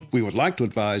We would like to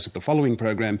advise that the following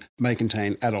program may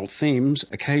contain adult themes,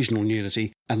 occasional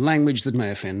nudity, and language that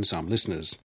may offend some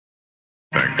listeners.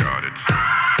 Thank God it's...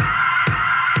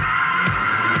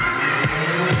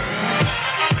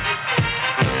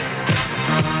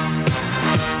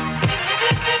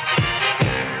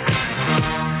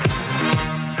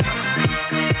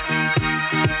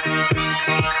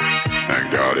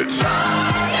 Thank God it's...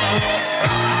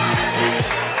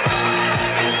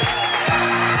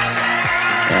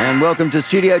 And welcome to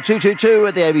Studio 222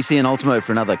 at the ABC and Ultimo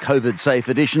for another COVID-safe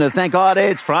edition of Thank God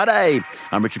It's Friday.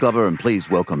 I'm Richard Glover, and please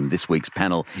welcome this week's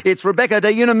panel. It's Rebecca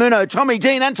De Unamuno, Tommy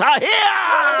Dean, and Tahir!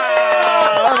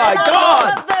 Oh, my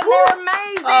God! They're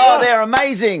amazing! Oh, they're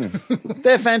amazing.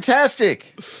 They're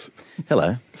fantastic.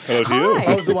 Hello. Hello to you.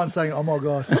 I was the one saying, "Oh my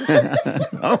God!"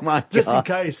 Oh my God! Just in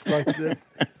case,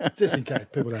 just in case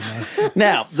people don't know.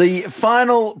 Now, the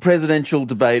final presidential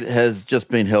debate has just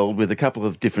been held with a couple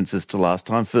of differences to last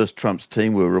time. First, Trump's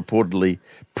team were reportedly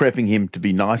prepping him to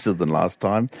be nicer than last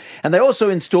time, and they also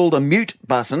installed a mute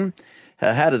button.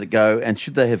 How did it go? And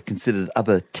should they have considered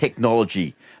other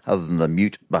technology other than the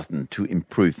mute button to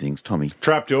improve things, Tommy?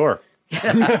 Trapdoor.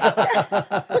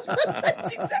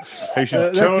 They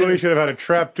should have had a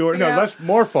trapdoor. No, that's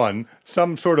more fun.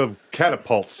 Some sort of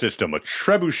catapult system, a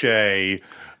trebuchet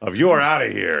of "you're out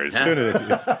of here" as soon as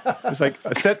it's like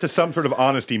set to some sort of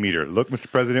honesty meter. Look, Mr.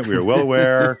 President, we are well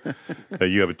aware that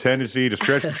you have a tendency to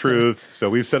stretch the truth, so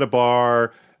we've set a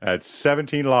bar at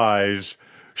 17 lies.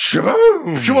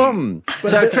 Shaboom! Shwum!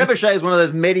 So trebuchet is one of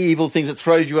those medieval things that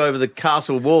throws you over the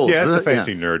castle walls. Yeah, that's the isn't it?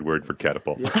 fancy nerd word for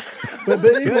catapult. Yeah. But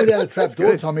even without a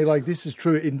trapdoor, Tommy, like this is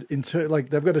true like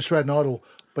they've got a Australian Idol,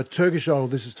 but Turkish Idol,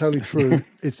 this is totally true.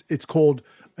 It's called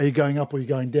 "Are you going up or are you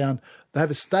going down?" They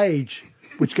have a stage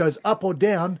which goes up or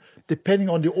down depending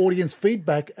on the audience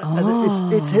feedback.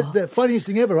 And it's the funniest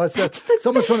thing ever, right? So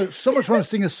someone's trying to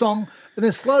sing a song, and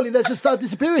then slowly they just start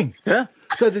disappearing. Yeah.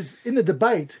 So there's, in the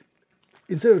debate,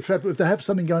 instead of a trap, if they have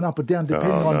something going up or down,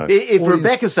 depending on... If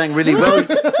Rebecca's sang really well,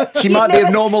 she might be of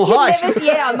normal height.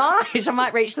 I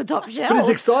might reach the top shelf. But it's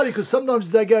exciting because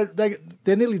sometimes they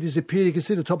nearly disappear. You can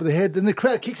see the top of their head, then the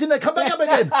crowd kicks in, they come back up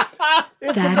again.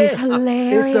 It's That is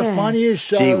hilarious. It's the funniest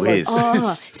show. Gee whiz.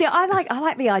 See, I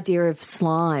like the idea of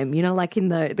slime, like in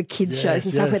the kids' shows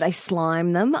and stuff where they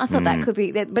slime them. I thought that could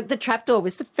be... But the trapdoor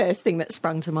was the first thing that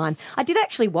sprung to mind. I did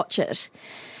actually watch it.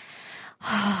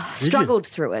 Struggled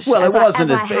through it. Well, it wasn't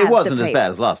as bad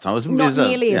bad as last time. It was not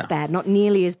nearly as bad. Not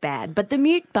nearly as bad. But the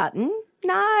mute button,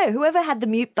 no. Whoever had the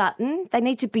mute button, they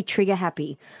need to be trigger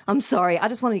happy. I'm sorry. I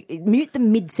just want to mute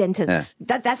them mid sentence.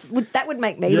 Yeah. That would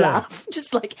make me laugh.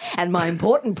 Just like. And my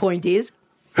important point is.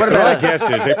 What about my guess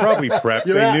is they probably prepped.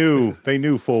 They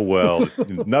knew full well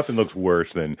that nothing looks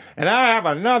worse than. And I have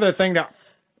another thing to.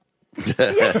 I think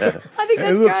that's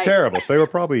it looks great. terrible. So they were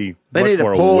probably They need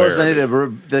more a pause. aware.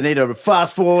 They need a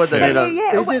fast forward.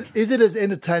 Is it as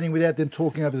entertaining without them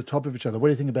talking over the top of each other? What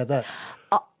do you think about that?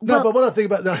 But what I think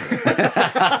about... But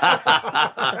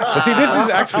see, this is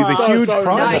actually the huge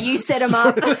problem. No, you set them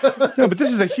up. No, but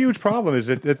this is a huge problem, is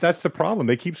that's the problem.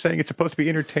 They keep saying it's supposed to be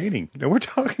entertaining. We're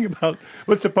talking about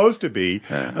what's supposed to be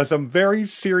some very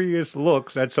serious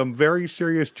looks at some very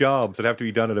serious jobs that have to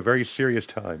be done at a very serious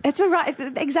time. It's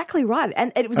exactly right.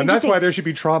 And it was And that's interesting. why there should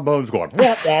be trombones going,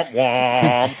 womp, womp,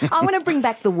 womp. I want to bring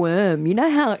back the worm. You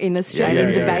know how in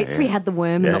Australian debates we had the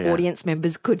worm and the audience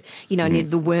members could,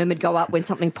 and the worm would go up when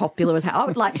something popular was happening. I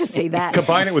would like to see that.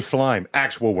 Combine it with slime,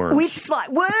 actual worms. With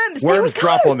slime. Worms. Worms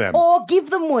drop on them. Or give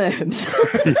them worms.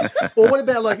 Or what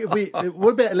about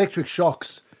what about electric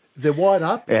shocks? They're wired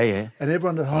up. Yeah. And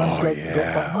everyone at home's got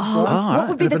buttons. What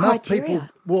would be the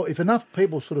criteria? If enough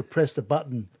people sort of press the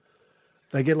button,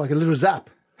 they get like a little zap.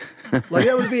 Like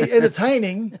that would be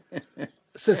entertaining.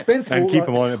 Suspenseful. And keep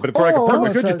them on it. But it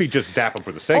could just be zap them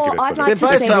for the sake of it. I'd They're like to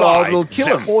both see so old, it'll kill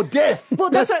them. Or death. Well,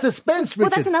 that's suspense, Richard.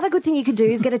 Well, that's another good thing you could do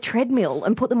is get a treadmill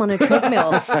and put them on a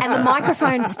treadmill and the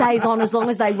microphone stays on as long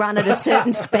as they run at a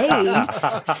certain speed.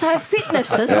 So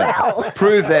fitness as well.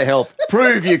 Prove their health.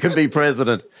 Prove you can be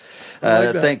president.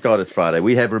 Thank God it's Friday.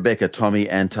 We have Rebecca, Tommy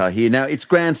and Tahir. Now, it's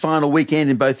grand final weekend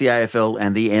in both the AFL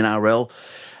and the NRL.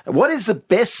 What is the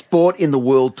best sport in the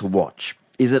world to watch?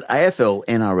 Is it AFL,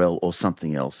 NRL or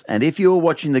something else? And if you're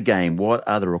watching the game, what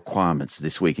are the requirements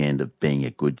this weekend of being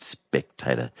a good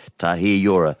spectator? Tahir,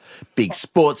 you're a big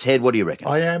sports head. What do you reckon?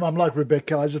 I am. I'm like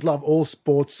Rebecca. I just love all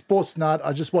sports. Sports nut.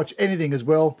 I just watch anything as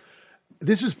well.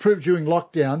 This was proved during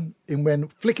lockdown when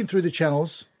flicking through the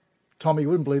channels, Tommy, you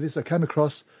wouldn't believe this, I came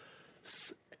across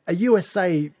a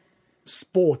USA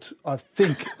sport, I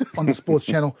think, on the sports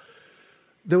channel.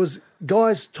 There was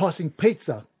guys tossing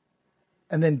pizza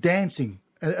and then dancing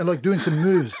and like doing some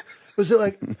moves. It was it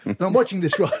like, and I'm watching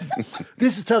this, right?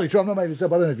 This is totally true. I'm not making this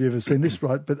up. I don't know if you've ever seen this,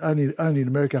 right? But only in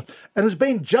America. And it was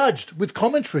being judged with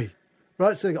commentary,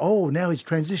 right? So, now he's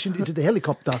transitioned into the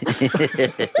helicopter.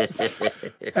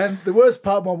 And the worst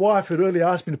part, my wife had earlier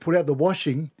asked me to put out the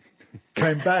washing,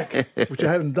 came back, which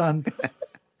I haven't done,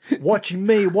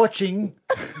 watching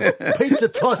pizza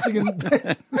tossing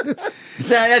and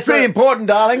that's really important,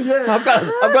 darling. Yeah. I've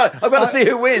got to see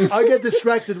who wins. I get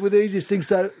distracted with the easiest things.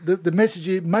 So the message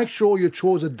is make sure your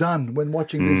chores are done when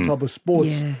watching these type of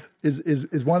sports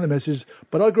is one of the messages.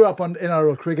 But I grew up on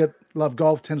NRL cricket, love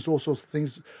golf, tennis, all sorts of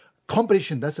things.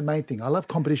 Competition, that's the main thing. I love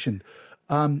competition.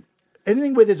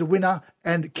 Anything where there's a winner,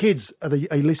 and kids, are you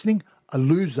listening? A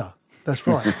loser. That's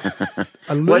right.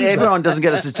 A loser. Well, everyone doesn't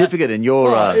get a certificate in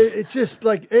your... It's just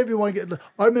like everyone...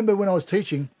 I remember when I was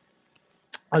teaching,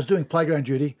 I was doing playground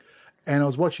duty, and I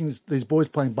was watching these boys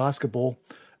playing basketball,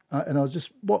 and I was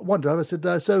just wondering. I said,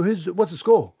 so what's the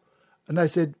score? And they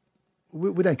said,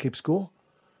 we don't keep score.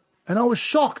 And I was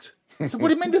shocked. I said, what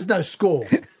do you mean there's no score?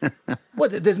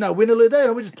 What? There's no winner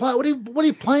there? We just play. What are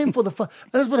you playing for the fun?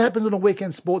 That's what happens on a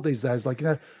weekend sport these days. Like,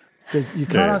 you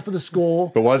can't ask for the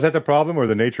score. But was that the problem, or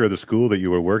the nature of the school that you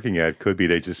were working at could be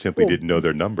they just simply didn't know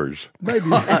their numbers? Maybe.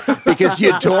 Because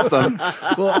you taught them.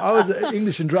 Well, I was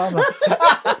English and drama.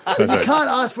 But you can't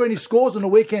ask for any scores on the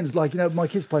weekends. Like, my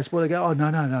kids play sport. They go, oh,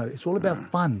 no. It's all about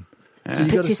fun. So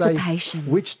you got to say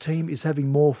which team is having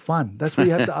more fun. That's what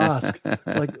you have to ask.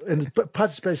 And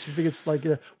participation certificates,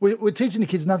 we're teaching the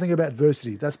kids nothing about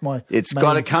adversity. That's my. It's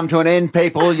got to come to an end,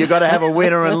 people. You've got to have a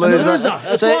winner and loser.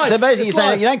 So basically, you're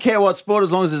saying you don't care what sport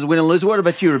as long as there's a winner and loser. What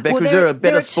about you, Rebecca? Is there a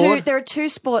better sport? There are two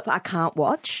sports I can't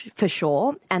watch for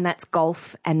sure, and that's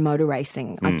golf and motor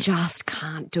racing. I just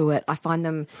can't do it. I find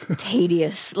them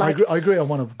tedious. I agree on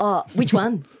one of them. Oh, which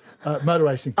one? Motor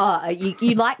racing.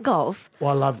 You like golf? Well,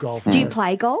 I love golf. Do you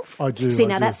play golf? I do. See,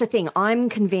 now that's the thing. I'm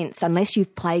convinced unless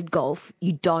you've played golf,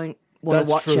 you don't want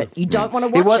to watch it. You don't want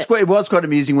to watch it. It was quite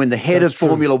amusing when the head of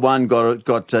Formula One got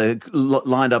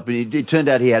lined up, and it turned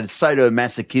out he had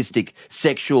sadomasochistic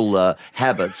sexual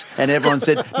habits, and everyone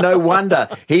said, no wonder.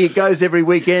 He goes every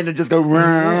weekend and just go,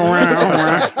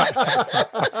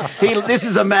 this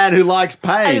is a man who likes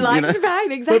pain. He likes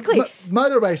pain, exactly. But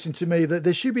motor racing, to me,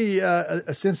 there should be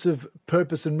a sense of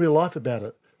purpose in real life about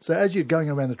it. So as you're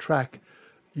going around the track,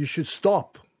 you should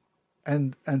stop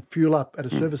and fuel up at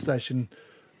a service station.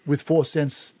 With 4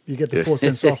 cents, you get the 4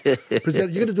 cents off. You're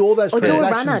going to do all those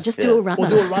transactions. Or do a runner, do a runner. Or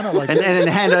do a runner like that. And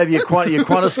hand over your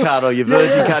Qantas card or your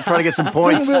Virgin card, try to get some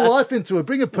points. Bring real life into it.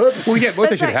 Bring a purpose. Well,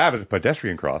 what they should have is a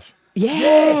pedestrian cross.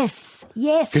 Yes.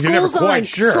 Because you're never quite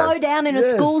sure. Slow down in a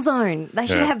school zone. They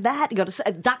should have that. You got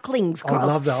to ducklings cross. I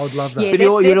would love that. Yeah, but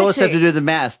you'd also have to do the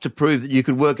maths to prove that you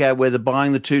could work out whether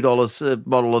buying the $2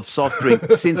 bottle of soft drink,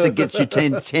 since it gets you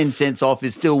 10 cents off,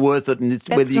 is still worth it, and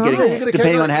whether you're getting,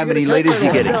 depending on how many litres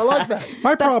you're getting. I like that.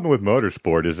 My problem with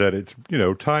motorsport is that it's,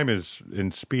 time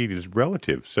and speed is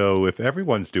relative. So if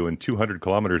everyone's doing 200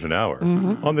 kilometers an hour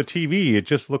on the TV, it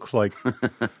just looks like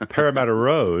Parramatta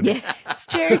Road. Yeah, it's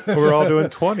true. We're all doing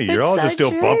 20. You're all so just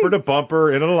still true. bumper to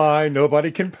bumper in a line.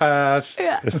 Nobody can pass.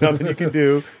 Yeah. There's nothing you can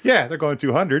do. Yeah, they're going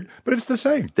 200, but it's the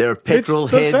same. There are petrol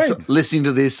It's the heads same. listening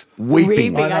to this,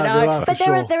 weeping. I know, there are, But for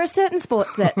sure. there are certain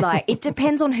sports that, it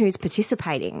depends on who's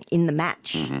participating in the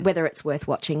match, whether it's worth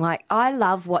watching. Like, I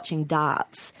love watching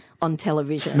darts on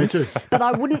television. Me too. But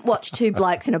I wouldn't watch two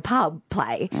blokes in a pub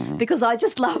play because I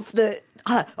just love the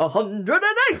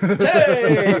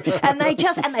 180, and they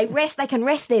rest. They can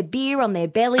rest their beer on their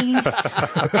bellies,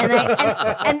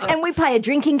 and we play a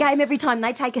drinking game every time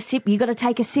they take a sip. You got to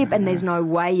take a sip, and there's no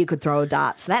way you could throw a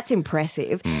dart. So that's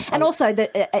impressive. And also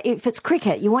that if it's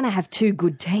cricket, you want to have two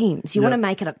good teams. You want to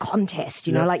make it a contest.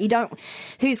 You know, like you don't.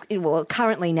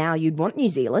 Currently now you'd want New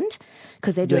Zealand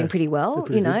because they're doing pretty well.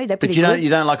 They're pretty good. But you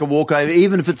don't like a walkover,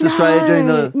 even if it's Australia doing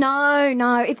the.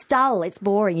 No, it's dull. It's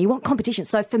boring. You want competition.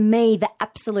 So for me, the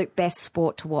absolute best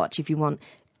sport to watch if you want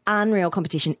unreal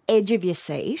competition, edge of your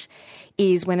seat,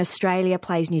 is when Australia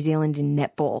plays New Zealand in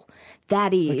netball.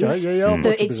 That is,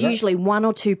 it's usually 1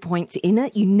 or 2 points in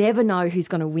it. You never know who's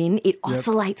going to win. It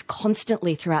oscillates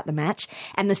constantly throughout the match,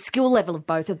 and the skill level of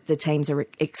both of the teams are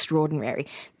extraordinary.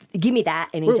 Give me that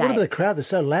any day. What about the crowd? They're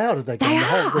so loud. They are,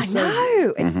 I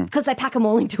know. It's because they pack them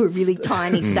all into a really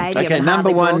tiny stadium. Okay, and number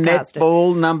hardly one, broadcast it.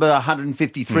 netball. Number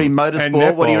 153, motorsport. And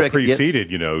netball What do you reckon?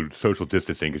 preceded, social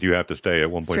distancing because you have to stay at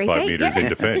 1.5 3 feet, meters in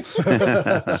defense.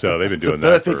 So they've been doing a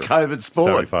that perfect for COVID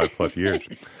sport. 75 plus years.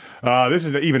 This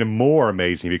is even more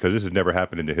amazing because this has never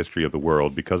happened in the history of the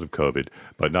world because of COVID.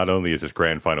 But not only is this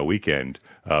grand final weekend,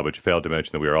 but you failed to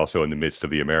mention that we are also in the midst of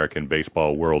the American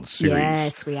Baseball World Series.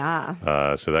 Yes, we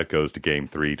are. So that goes to Game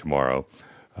 3 tomorrow.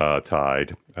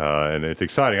 tied, and it's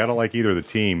exciting. I don't like either of the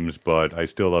teams, but I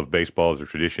still love baseball as a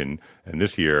tradition. And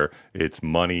this year, it's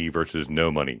money versus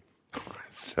no money.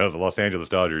 So the Los Angeles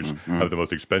Dodgers have the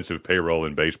most expensive payroll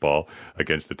in baseball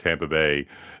against the Tampa Bay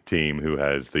team, who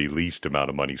has the least amount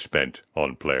of money spent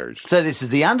on players. So this is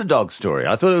the underdog story.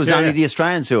 I thought it was only the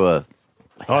Australians who were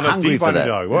hungry for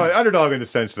underdog. that. Well, underdog in the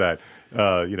sense that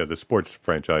the sports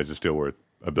franchise is still worth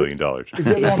 $1 billion,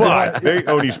 but they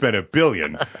only spent $1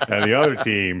 billion, and the other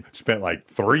team spent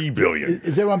like $3 billion.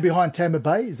 Is there one behind Tampa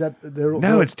Bay? Is that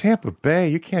No, it's Tampa Bay.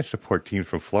 You can't support teams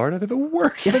from Florida; they're the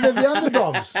worst. But they're the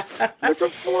underdogs. They're from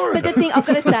Florida. But the thing I've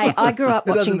got to say, I grew up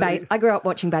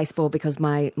watching baseball because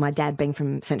my dad, being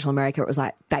from Central America, it was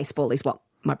like baseball is what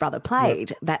my brother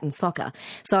played, that and soccer.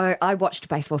 So I watched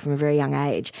baseball from a very young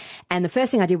age. And the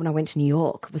first thing I did when I went to New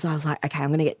York was I was like, okay, I'm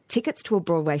going to get tickets to a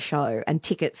Broadway show and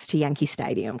tickets to Yankee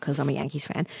Stadium because I'm a Yankees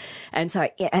fan. And so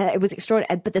it was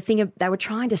extraordinary. But the thing, they were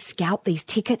trying to scalp these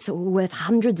tickets that were worth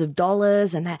hundreds of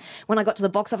dollars. And when I got to the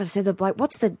box office, I said to the bloke,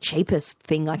 what's the cheapest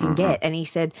thing I can get? And he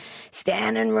said,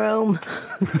 standing room,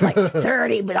 like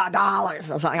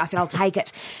 $30. I said, I'll take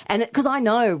it. And because I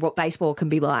know what baseball can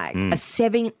be like. A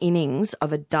 7 innings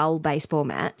of a dull baseball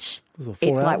match,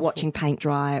 it's like watching paint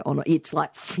dry on. It's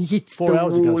like it's 4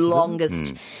 hours the ago,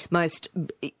 longest, most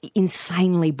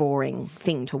insanely boring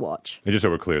thing to watch. And just so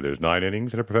we're clear, there's 9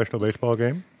 innings in a professional baseball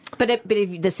game. But if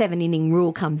the 7 inning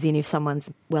rule comes in if someone's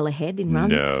well ahead in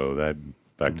runs. No, that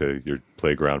back to your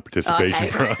playground participation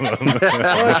problem. Okay.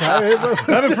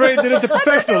 I'm afraid that at the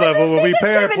professional level, when we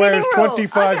pay our players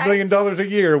 $25 million a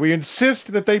year, we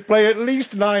insist that they play at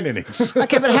least 9 innings.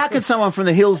 Okay, but how can someone from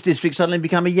the Hills District suddenly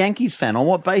become a Yankees fan? On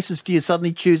what basis do you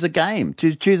suddenly choose a game,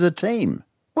 choose a team?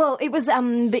 Well, it was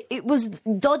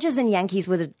Dodgers and Yankees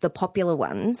were the popular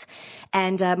ones,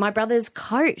 and my brother's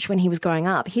coach when he was growing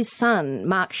up, his son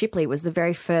Mark Shipley was the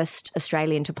very first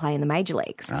Australian to play in the major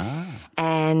leagues,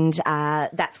 and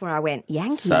that's where I went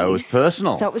Yankees. So it was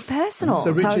personal. So it was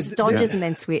Richard, Dodgers and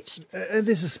then switched. And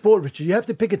this is sport, Richard. You have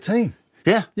to pick a team.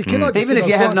 Yeah, You cannot just even sit if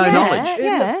you on have no side. knowledge.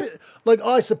 Yeah. Like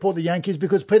I support the Yankees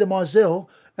because Peter Mizell,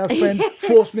 our friend,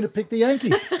 forced me to pick the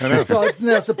Yankees. So I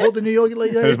now support the New York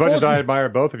Yankees. As much as I admire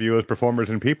both of you as performers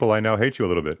and people, I now hate you a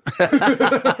little bit.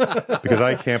 Because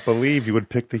I can't believe you would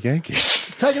pick the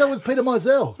Yankees. Take it up with Peter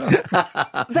Mizell.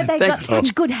 But they've got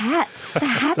such good hats. The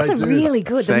hats They are do. really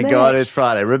good. The Thank merch. God it's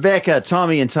Friday. Rebecca,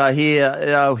 Tommy and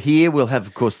Tahir here. We'll have,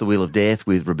 of course, the Wheel of Death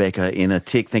with Rebecca in a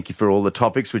tick. Thank you for all the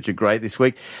topics, which are great this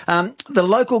week. The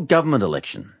local government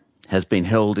election has been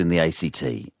held in the ACT,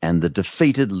 and the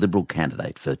defeated Liberal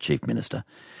candidate for Chief Minister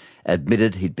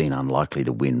admitted he'd been unlikely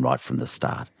to win right from the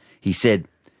start. He said,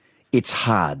 "It's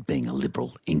hard being a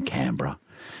Liberal in Canberra."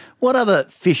 What other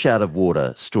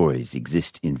fish-out-of-water stories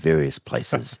exist in various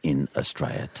places in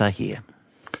Australia? Tahir.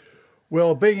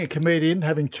 Well, being a comedian,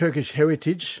 having Turkish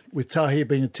heritage, with Tahir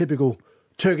being a typical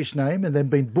Turkish name, and then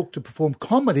being booked to perform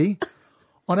comedy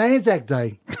on Anzac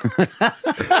Day.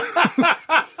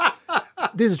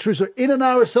 This is true. So in an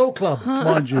RSL club,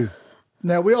 mind you.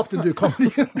 Now, we often do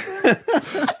comedy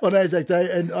on Anzac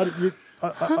Day, and I'm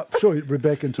sure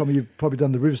Rebecca and Tommy, you've probably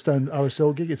done the Riverstone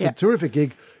RSL gig. It's a terrific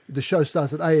gig. The show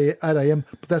starts at 8 a.m,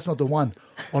 but that's not the one.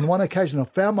 On one occasion, I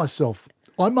found myself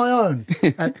on my own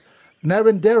at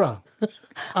Narendera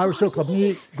RSL Club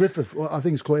near Griffith. Well, I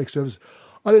think it's called X-Service.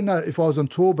 I didn't know if I was on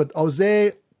tour, but I was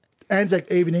there Anzac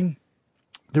evening.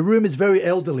 The room is very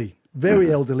elderly,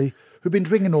 who've been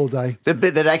drinking all day.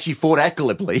 That actually fought at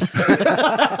Gallipoli.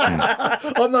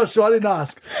 I'm not sure. I didn't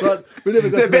ask. But we never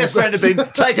got Their to best friend had been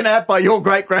taken out by your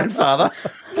great-grandfather.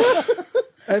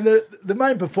 And the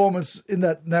main performance in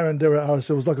that Narendera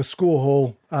RSL was like a score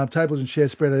hall, tables and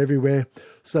chairs spread out everywhere.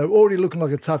 So already looking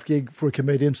like a tough gig for a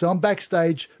comedian. So I'm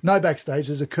backstage. No backstage.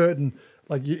 There's a curtain.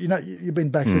 Like, you've been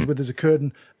backstage where there's a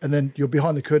curtain, and then you're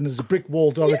behind the curtain. There's a brick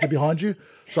wall directly behind you.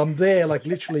 So I'm there, like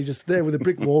literally just there with a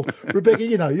brick wall. Rebecca,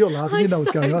 you're laughing. You know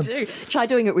what's going on. Do. Try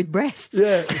doing it with breasts.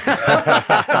 Yeah.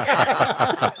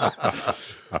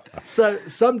 So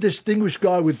some distinguished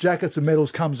guy with jackets and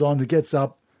medals comes on, who gets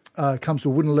up, comes to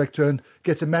a wooden lectern,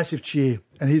 gets a massive cheer,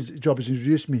 and his job is to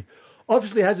introduce me.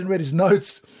 Obviously hasn't read his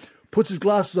notes, puts his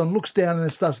glasses on, looks down, and then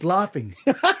starts laughing.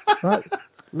 Right?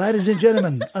 Ladies and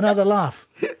gentlemen, another laugh.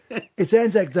 It's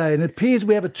Anzac Day, and it appears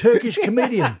we have a Turkish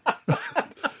comedian.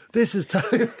 This is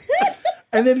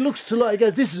and then looks to he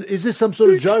goes, is this some sort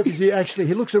of joke? Is he actually?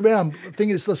 He looks around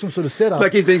thinking it's some sort of setup.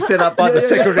 Like he's being set up by the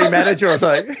secretary manager or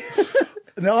something.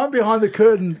 Now I'm behind the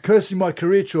curtain, cursing my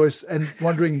career choice and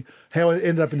wondering how I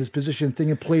ended up in this position,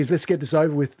 thinking, please, let's get this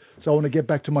over with, so I want to get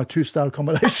back to my 2-star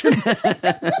accommodation.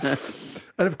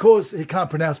 And of course, he can't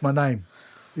pronounce my name.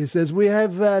 He says, we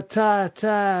have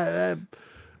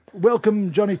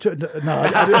welcome Johnny No,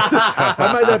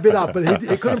 I made that bit up, but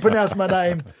he couldn't pronounce my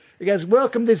name. He goes,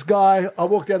 welcome this guy. I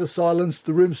walked out of silence.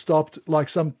 The room stopped like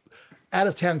some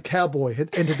out-of-town cowboy had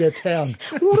entered their town.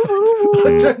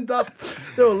 I turned up.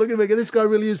 They were looking at me, this guy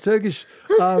really is Turkish.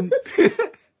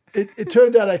 It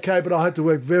turned out okay, but I had to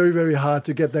work very, very hard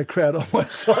to get that crowd on my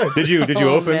side. Did you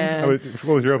open? Man.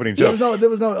 What was your opening joke? There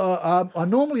was no. I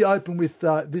normally open with,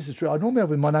 this is true, I normally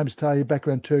open with, my name's Tahir,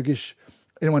 background Turkish.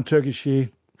 Anyone Turkish here?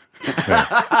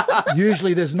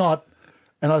 Usually there's not.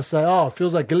 And I say, it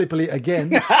feels like Gallipoli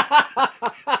again.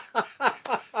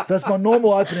 That's my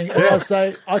normal opening. And I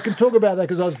say, I can talk about that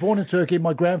because I was born in Turkey.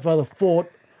 My grandfather fought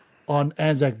on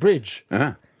Anzac Bridge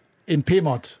in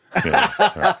Piedmont. Yeah.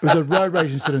 It was a road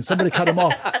rage incident. Somebody cut him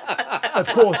off. Of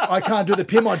course, I can't do the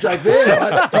Piedmont joke there,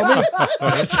 right, Tommy?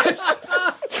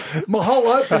 My whole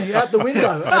opening out the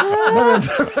window at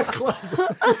Marandara Club.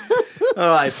 All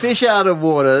right, fish out of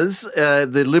waters,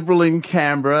 the Liberal in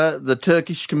Canberra, the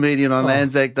Turkish comedian on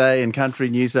Anzac Day in country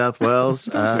New South Wales.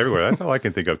 Everywhere. That's all I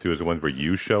can think of, too, is the ones where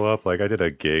you show up. Like, I did a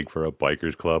gig for a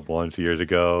bikers club once years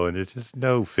ago, and there's just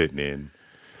no fitting in.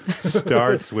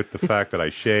 Starts with the fact that I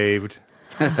shaved.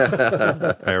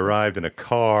 I arrived in a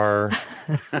car.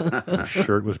 My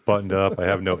shirt was buttoned up. I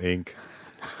have no ink.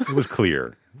 It was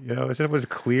clear. It was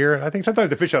clear. I think sometimes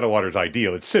the fish out of water is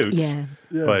ideal. It suits. Yeah.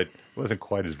 But it wasn't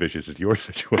quite as vicious as your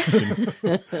situation.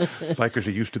 Bikers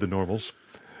are used to the normals.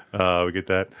 We get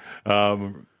that.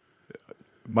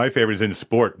 My favorite is in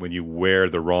sport when you wear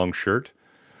the wrong shirt.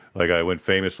 Like I went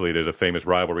famously, there's a famous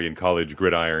rivalry in college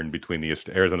gridiron between the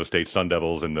Arizona State Sun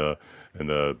Devils and the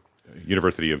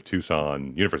University of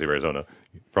Arizona,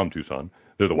 from Tucson.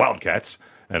 They're the Wildcats,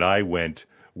 and I went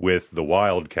with the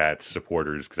Wildcats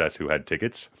supporters because that's who had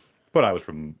tickets. But I was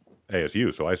from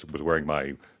ASU, so I was wearing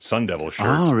my Sun Devil shirt.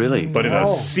 Oh, really? But in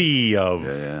a sea of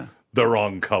the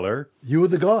wrong color. You were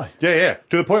the guy. Yeah.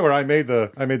 To the point where I made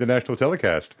the national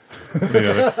telecast.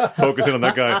 Focusing on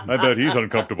that guy. I bet he's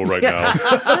uncomfortable right now.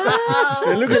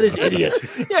 Yeah, look at this idiot.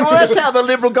 Yeah, well, that's how the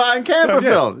Liberal guy in Canberra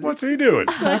felt. What's he doing?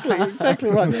 Exactly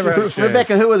right. Never had a chance.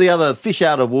 Rebecca, who are the other fish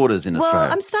out of waters in Australia?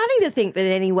 Well, I'm starting to think that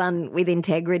anyone with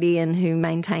integrity and who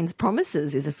maintains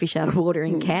promises is a fish out of water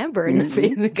in Canberra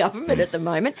in the government at the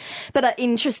moment. But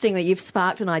interesting that you've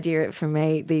sparked an idea for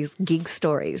me, these gig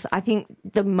stories. I think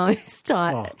the most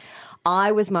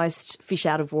I was most fish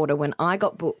out of water when I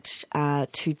got booked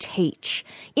to teach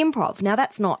improv. Now,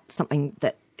 that's not something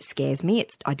that scares me.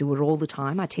 I do it all the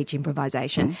time. I teach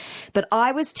improvisation. But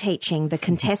I was teaching the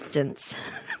contestants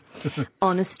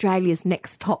on Australia's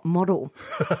Next Top Model.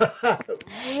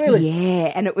 Really?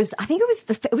 Yeah, and I think it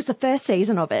was the first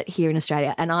season of it here in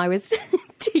Australia, and I was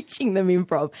teaching them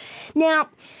improv. Now,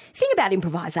 the thing about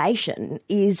improvisation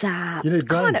is you need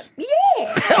kind brains. of yeah.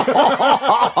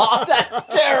 Oh,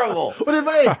 that's terrible. What do you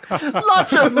mean?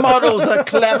 Lots of models are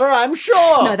clever, I'm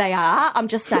sure. No, they are. I'm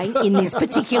just saying in this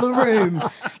particular room.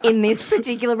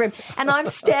 And I'm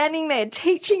standing there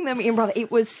teaching them improv.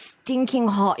 It was stinking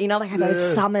hot. They had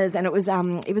those summers, and it was at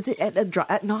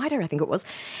NIDA, I think it was.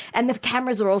 And the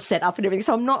cameras are all set up and everything.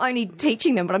 So I'm not only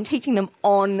teaching them, but I'm teaching them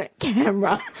on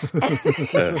camera. And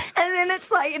then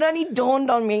it's like, it only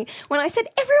dawned on me when I said,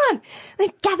 everyone,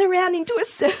 like, gather around into a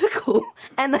circle.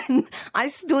 And then I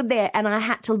stood there and I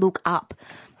had to look up,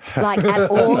 like, at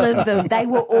all of them. They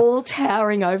were all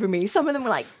towering over me. Some of them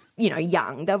were like,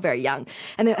 young. They were very young.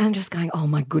 And I'm just going, oh,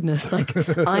 my goodness, like,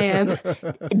 I am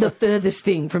the furthest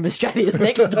thing from Australia's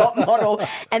Next Top Model.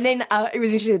 And then it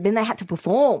was interesting. Then they had to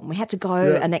perform. We had to go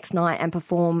a next night and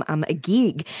perform a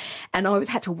gig. And I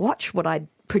had to watch what I'd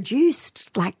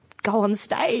produced, like, go on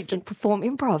stage and perform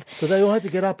improv. So they all had to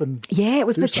get up and it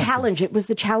was do the something. challenge. It was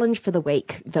the challenge for the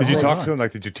week. Did you talk to him?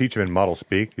 Like, did you teach him in model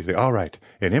speak? You say, all right,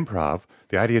 in improv,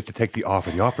 the idea is to take the offer.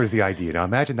 The offer is the idea. Now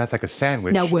imagine that's like a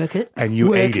sandwich. Now work it. And you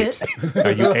Work ate it. Now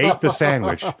you ate the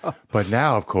sandwich. But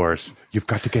now, of course, you've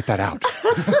got to get that out.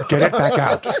 Get it back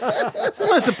out. It's the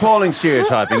most appalling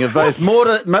stereotyping of both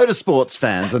motorsports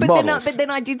fans and models. But then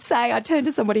I did say, I turned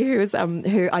to somebody who was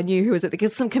who I knew who was at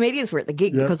because some comedians were at the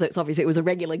gig because it was a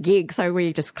regular gig, so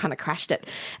we just kind of crashed it.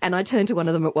 And I turned to one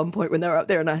of them at one point when they were up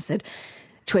there, and I said,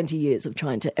 20 years of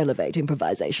trying to elevate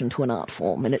improvisation to an art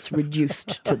form, and it's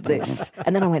reduced to this.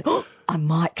 And then I went, I'm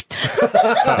mic'd.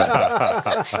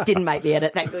 Didn't make the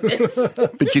edit, thank goodness.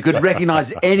 But you could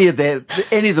recognise any of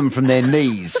them from their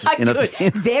knees.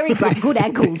 Very great, good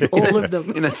ankles, all of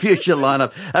them. In a future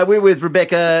lineup. We're with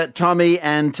Rebecca, Tommy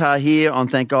and Tahir on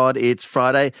Thank God It's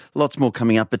Friday. Lots more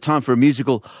coming up, but time for a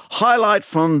musical highlight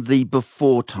from the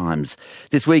before times.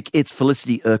 This week it's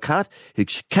Felicity Urquhart, who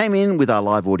came in with our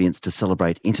live audience to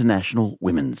celebrate International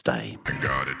Women's Day. Thank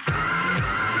God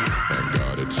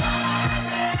it's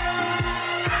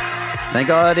Thank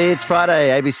God it's Friday,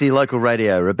 ABC Local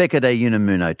Radio. Rebecca De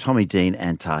Unamuno, Tommy Dean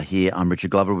and Tahir. I'm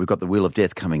Richard Glover. We've got the Wheel of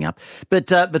Death coming up. But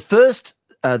first,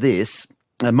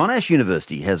 Monash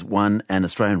University has won an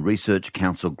Australian Research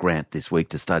Council grant this week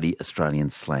to study Australian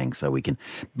slang so we can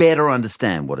better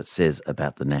understand what it says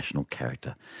about the national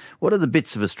character. What are the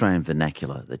bits of Australian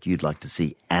vernacular that you'd like to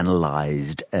see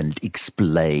analysed and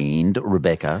explained,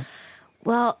 Rebecca?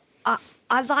 Well,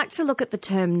 I'd like to look at the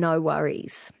term "no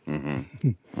worries,"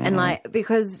 and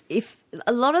because if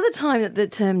a lot of the time that the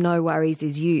term "no worries"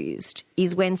 is used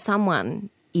is when someone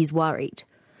is worried.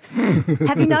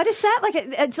 Have you noticed that? Like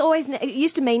it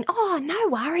used to mean, "Oh, no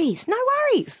worries, no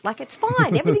worries. Like it's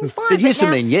fine, everything's fine." It used to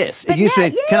mean yes. It used to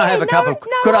mean, can I have a cup of?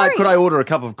 Could I order a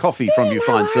cup of coffee from you,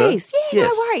 fine worries. sir? Yeah,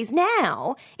 no worries.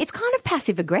 Now it's kind of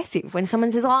passive aggressive when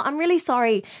someone says, "Oh, I'm really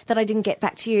sorry that I didn't get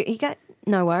back to you." You go,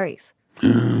 "No worries."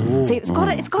 See, it's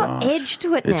got edge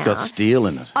to it now. It's got steel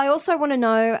in it. I also want to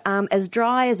know, as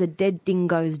dry as a dead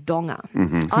dingo's donger.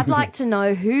 I'd like to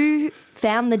know who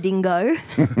found the dingo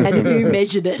and who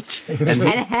measured it and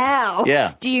how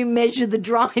do you measure the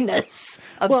dryness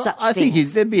of such I things?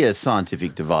 think there'd be a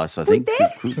scientific device, I think,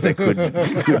 that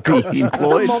could be A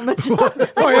employed. thermometer.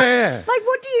 Like,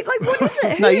 what is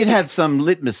it? No, you'd have a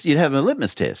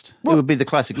litmus test. It would be the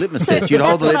classic litmus test. You'd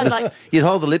hold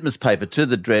the litmus paper to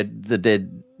the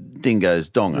dead dingo's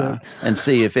donger and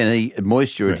see if any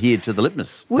moisture adhered to the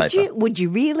litmus paper. Would you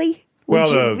really?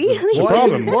 The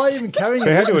problem. Why even carrying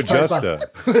They a had to litmus adjust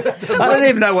paper? that. I don't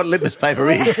even know what litmus paper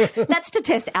is. That's to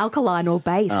test alkaline or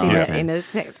base in a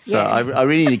text. So I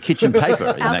really need kitchen paper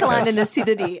in that alkaline case. and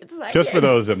acidity. It's like, Just for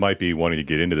those that might be wanting to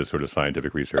get into this sort of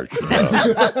scientific research,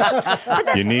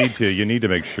 you need to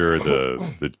make sure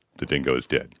the dingo is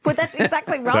dead. But that's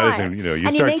exactly right. That isn't,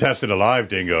 you start testing a live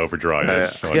dingo for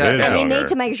dryness. On his and you donger. need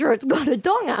to make sure it's got a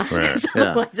donger. Right.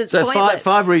 Otherwise it's So pointless.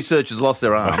 five researchers lost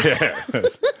their arm.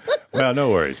 Well, no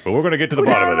worries. But we're going to get to the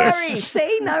bottom of No this. worries.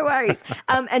 See, no worries.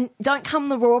 And don't come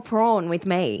the raw prawn with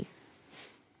me.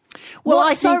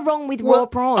 What's so wrong with raw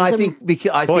prawns? I think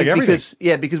because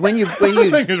when you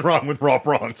Everything is wrong with raw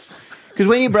prawns. because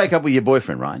when you break up with your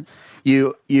boyfriend, right?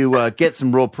 You get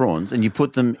some raw prawns and you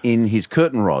put them in his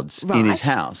curtain rods in his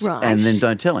house, and then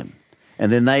don't tell him.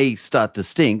 And then they start to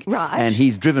stink, and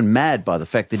he's driven mad by the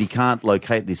fact that he can't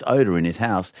locate this odour in his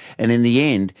house. And in the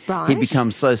end, he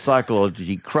becomes so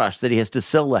psychologically crushed that he has to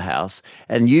sell the house.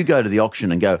 And you go to the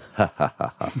auction and go, ha, ha,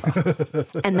 ha, ha, ha.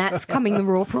 And that's coming the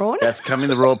raw prawn? That's coming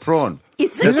the raw prawn.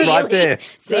 Is it That's really? right there.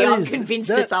 See, I'm convinced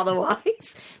it's otherwise.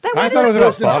 I thought it was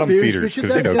about bottom Experience, feeders.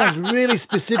 Richard, 'cause, that sounds really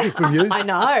specific from you. I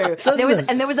know. There was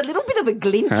a little bit of a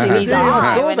glint in his Yeah,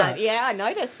 I eye. saw when that. I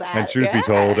noticed that. And truth be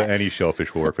told, any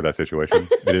shellfish will work for that situation.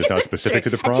 It is not specific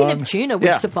to the A tin prawn. of tuna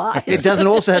would suffice. It doesn't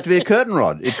also have to be a curtain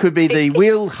rod. It could be the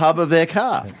wheel hub of their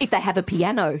car. If they have a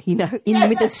piano, in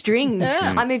with the strings.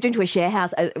 I moved into a share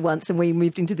house once and we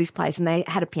moved into this place and they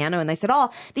had a piano and they said,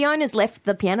 "Oh, the owner's left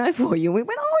the piano for you." And we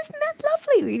went, "Oh, isn't that lovely?"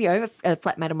 A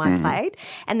flatmate of mine played.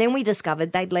 And then we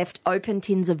discovered they'd left open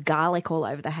tins of garlic all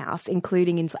over the house,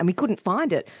 including inside, and we couldn't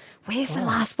find it. Where's the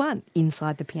last one?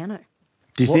 Inside the piano.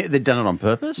 Do you think they'd done it on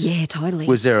purpose? Yeah, totally.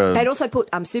 Was there They'd also put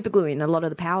super glue in a lot of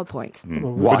the PowerPoints.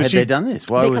 Why had they done this?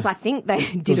 Because I think they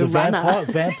did a runner.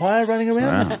 Vampire running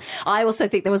around? Wow. I also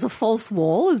think there was a false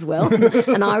wall as well,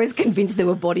 and I was convinced there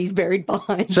were bodies buried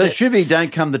behind So it. it should be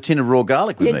 "Don't come the tin of raw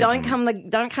garlic with Yeah, me." don't come the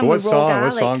What raw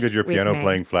garlic. What song did your with piano me.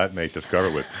 playing flatmate discover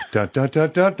with? Dun dun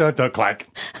dun dun dun dun clank,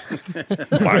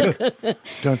 clank,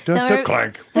 dun dun dun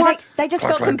clank. No, they just Clank,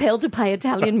 felt clank. compelled to play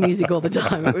Italian music all the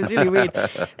time. It was really weird.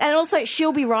 And also,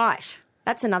 she'll be right.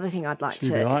 That's another thing I'd like She'll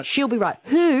be right. She'll be right.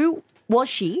 Who was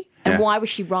she, and why was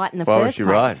she right in the Why was first she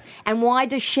place? right? And why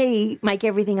does she make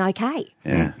everything okay?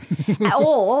 Yeah.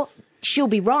 Or she'll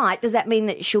be right. Does that mean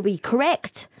that she'll be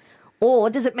correct?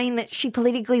 Or does it mean that she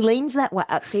politically leans that way?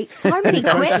 See, so many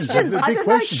questions. I don't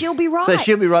know. She'll be right. So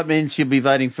 "she'll be right" means she'll be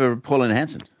voting for Pauline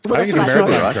Hanson. Well, I think that's it's a what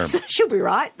I maritime thought. term. She'll be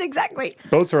right. Exactly.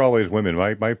 Boats are always women.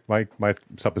 My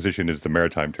supposition is the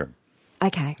maritime term.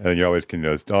 Okay. And you always can,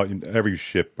 every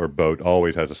ship or boat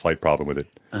always has a slight problem with it.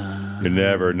 Nothing's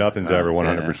ever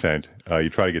 100%. You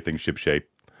try to get things ship shape,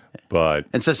 but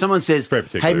And so someone says, Very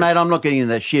particular. "Hey, mate, I'm not getting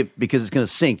into that ship because it's going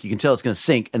to sink." You can tell it's going to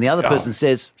sink. And the other person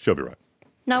says, she'll be right.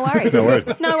 No worries. No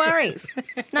worries. No worries.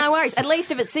 No worries. At least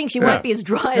if it sinks, you won't be as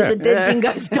dry as a dead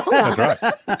dingo's dollar.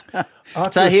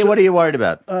 "So here, what are you worried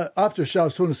about?" After a show, I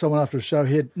was talking to someone after a show.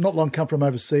 He had not long come from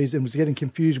overseas and was getting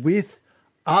confused with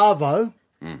Arvo,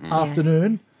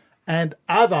 afternoon, and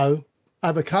Arvo,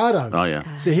 avocado. Oh,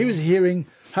 yeah. So he was hearing,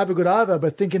 have a good avo,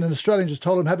 but thinking an Australian just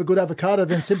told him, have a good avocado,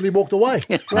 then simply walked away.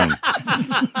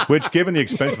 Which, given the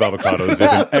expense of avocados,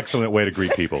 is an excellent way to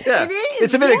greet people. Yeah. It is,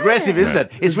 It's a bit yeah. aggressive, isn't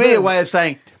it? It's really a way of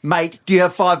saying, mate, do you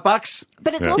have $5?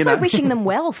 But it's Yeah. also You know? wishing them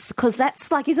wealth, because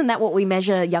that's like, isn't that what we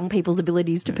measure young people's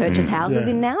abilities to purchase houses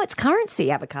Yeah. in now? It's currency,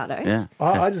 avocados. Yeah.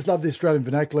 I just love the Australian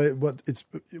vernacular,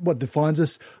 what defines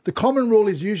us. The common rule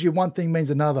is usually one thing means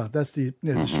another. That's the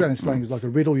Australian slang is like a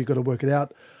riddle, you've got to work it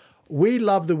out. We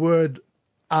love the word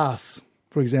arse,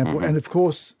 for example, and of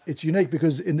course it's unique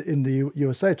because in the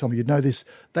USA, Tommy, you'd know this,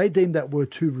 they deemed that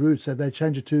word too rude, so they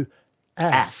changed it to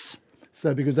ass.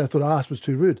 So because they thought arse was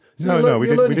too rude. So No, we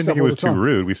you're didn't learning think stuff it all was the too time.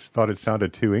 rude. We thought it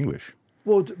sounded too English.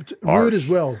 Well, Arse. rude as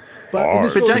well. But, in Arse.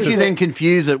 this But sort don't of- you then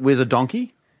confuse it with a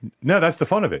donkey? No, that's the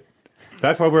fun of it.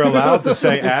 That's why we're allowed to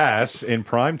say ass in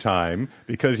prime time,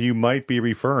 because you might be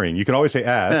referring. You can always say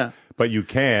ass, Yeah. but you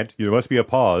can't. There must be a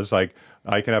pause. Like,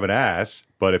 I can have an ass,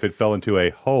 but if it fell into a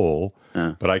hole,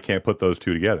 but I can't put those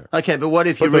two together. Okay, but what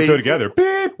if Put you're those two reading... together.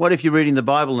 Beep. What if you're reading the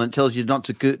Bible and it tells you not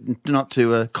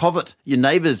to covet your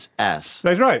neighbour's ass?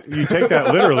 That's right. You take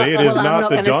that literally. It is Well, I'm not not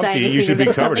the gonna say donkey anything you should be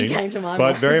until something coveting. came to my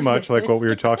But mind. very much like what we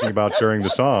were talking about during the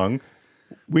song,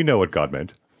 we know what God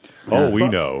meant. Oh, we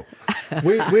know.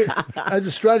 we as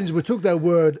Australians, we took that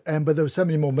word, but there were so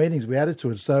many more meanings we added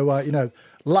to it. So,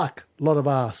 luck, a lot of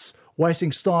arse.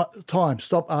 Wasting time,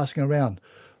 stop asking around.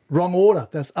 Wrong order,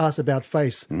 that's ask about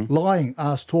face. Lying,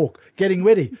 ask talk. Getting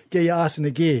ready, get your ass in the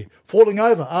gear. Falling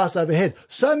over, ass overhead.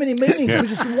 So many meanings, Yeah.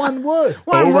 which is one word.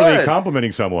 One Overly word.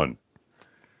 complimenting someone.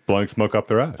 Blowing smoke up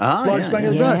their ass. Like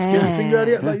spanking the grass, getting your finger out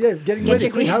here. Getting ready,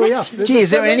 your quick, hurry up. Gee, is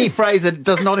there any phrase that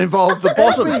does not involve the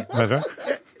bottom? That's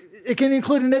right. It can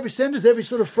include in every sentence, every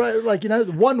sort of phrase,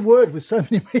 one word with so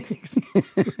many meanings.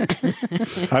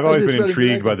 I've always just been read it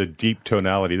intrigued by today. the deep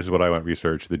tonality. This is what I went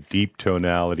research. The deep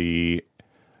tonality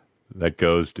that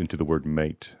goes into the word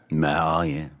mate. Oh,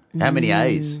 yeah. How many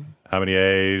A's? How many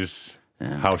A's?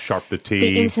 How sharp the T?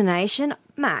 The intonation,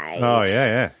 mate. Oh,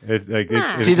 yeah.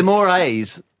 See, the more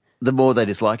A's, the more they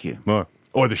dislike you. more.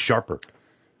 Or the sharper.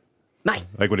 Mate.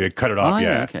 Like when you cut it off, Oh,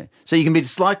 yeah. okay. So you can be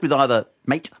disliked with either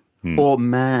mate or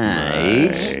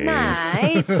mate.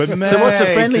 Mate. But mate So what's the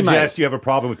friendly mate? suggests you have a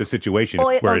problem with the situation,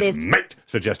 Or whereas there's- mate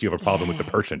suggests you have a problem with the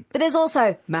person. But there's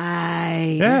also,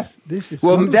 mate. Yeah. This is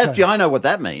Well, complicated. I know what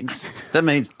that means. That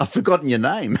means I've forgotten your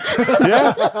name.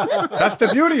 Yeah. That's the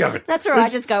beauty of it. That's where I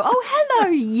just go, oh,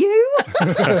 hello, you.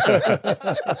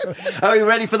 Are you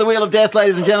ready for the Wheel of Death,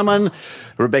 ladies and gentlemen?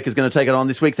 Rebecca's going to take it on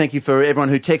this week. Thank you for everyone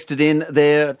who texted in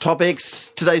their topics.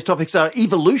 Today's topics are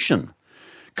evolution,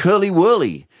 curly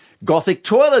whirly, Gothic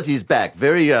toilet is back.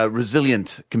 Very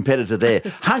resilient competitor there.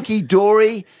 Hunky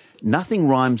dory. Nothing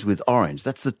rhymes with orange.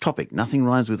 That's the topic. Nothing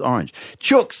rhymes with orange.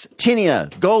 Chooks,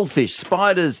 tinea, goldfish,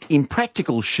 spiders,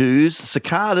 impractical shoes,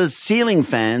 cicadas, ceiling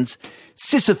fans,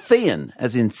 Sisyphean,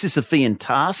 as in Sisyphean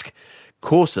task,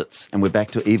 corsets. And we're back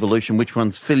to evolution. Which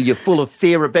ones fill you full of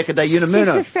fear, Rebecca de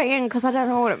Unamuno? Sisyphean, because I don't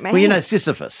know what it means. Well, you know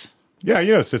Sisyphus. Yeah,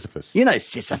 you know Sisyphus. You know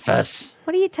Sisyphus.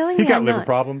 What are you telling He me? got I'm liver not?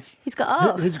 problems. He's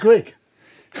got, It's Greek.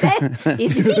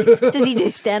 is he? Does he do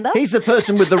stand-up? He's the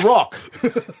person with the rock.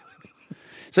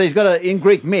 So he's got in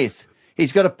Greek myth,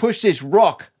 he's got to push this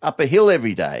rock up a hill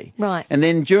every day. Right. And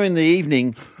then during the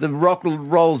evening, the rock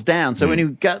rolls down. So when he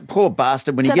got, poor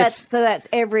bastard, when So he gets... that's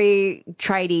every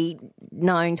tradie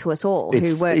known to us all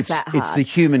who works that hard. It's the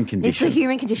human It's condition. the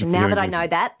human condition. Now human that I condition. know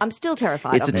that, I'm still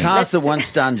terrified It's a of it. task that Let's- once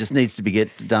done just needs to be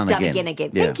done done again.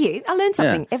 again. Yeah. Thank you. I learn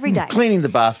something Yeah. every day. Cleaning the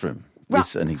bathroom Right.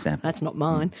 is an example. That's not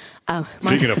mine.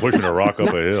 Speaking of pushing a rock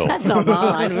up a hill. That's not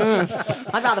mine.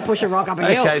 I'd rather push a rock up a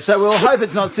hill. Okay, so we'll hope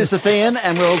it's not Sisyphean,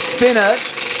 and we'll spin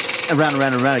it. And round and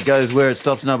round and round it goes. Where it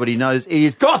stops, nobody knows. It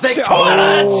is Gothic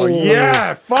Toilet! Oh,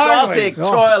 yeah, finally. Gothic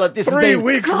Toilet. This has 3 been,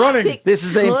 weeks running. This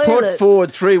has been put Toilet.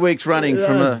 forward 3 weeks running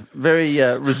from a very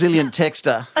resilient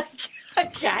texter.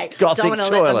 Okay. Gothic Don't want to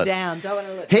let toilet. them down. Don't want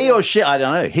to let He or she, I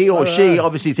don't know. He or she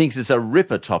obviously thinks it's a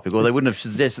ripper topic, or they wouldn't have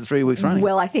suggested 3 weeks running.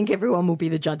 Well, I think everyone will be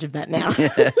the judge of that now.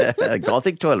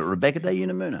 Gothic Toilet. Rebecca de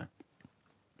Unamuno.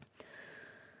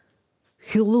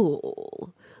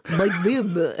 Hello, my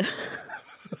name,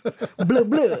 blah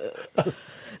blah.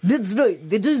 That's right,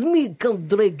 it is me, Count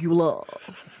Dracula.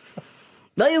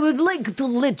 I would like to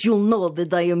let you know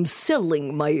that I am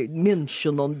selling my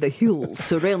mansion on the hill,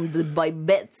 surrounded by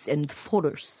bats and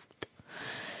forest.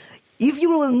 If you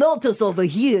will notice over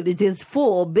here, it has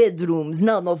 4 bedrooms,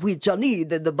 none of which are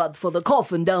needed, but for the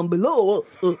coffin down below,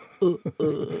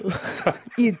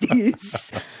 it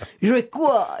is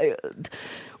required.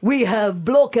 We have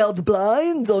blockout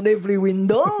blinds on every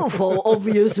window for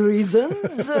obvious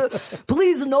reasons.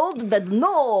 Please note that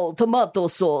no tomato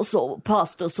sauce or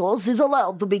pasta sauce is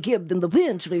allowed to be kept in the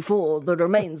pantry, for the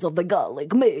remains of the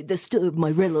garlic may disturb my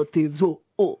relatives. You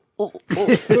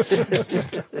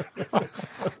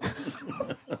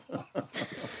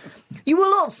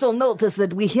will also notice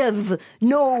that we have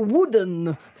no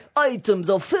wooden items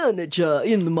of furniture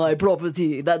in my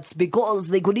property. That's because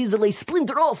they could easily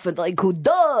splinter off and I could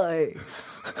die.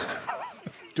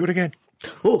 Do it again.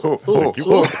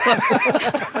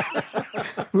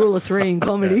 Rule of 3 in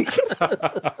comedy.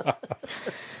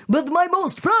 But my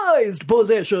most prized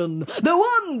possession, the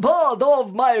one part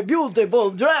of my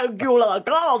beautiful Dracula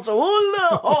castle,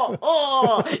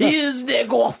 is the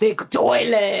Gothic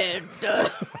toilet.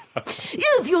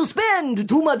 If you spend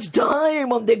too much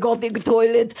time on the Gothic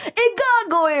toilet, a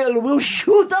gargoyle will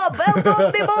shoot up out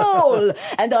of the bowl,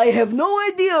 and I have no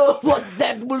idea what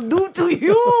that will do to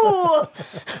you.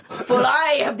 For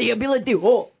I have the ability,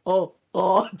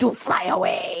 to fly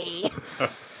away.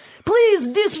 Please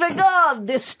disregard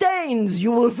the stains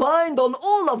you will find on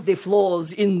all of the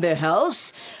floors in the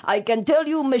house. I can tell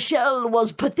you Michelle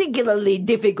was particularly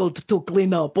difficult to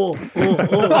clean up. But there's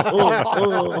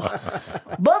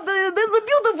a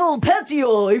beautiful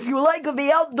patio if you like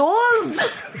the outdoors.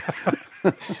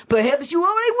 Perhaps you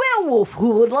are a werewolf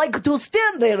who would like to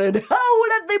stand there and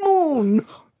howl at the moon.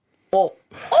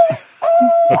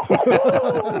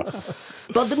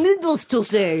 But needless to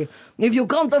say, if you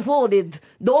can't afford it,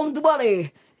 don't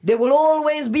worry. There will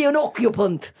always be an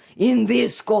occupant in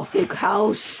this Gothic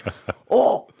house.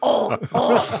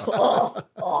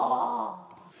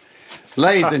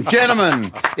 Ladies and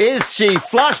gentlemen, is she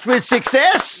flushed with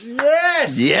success?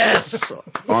 Yes! Yes!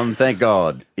 On Thank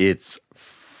God, it's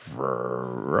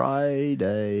Friday.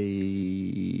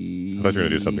 I thought you were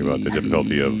going to do something about the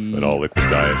difficulty of an all-liquid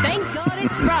diet. Thank God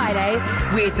it's Friday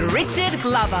with Richard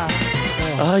Glover.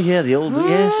 Oh, yeah, the old...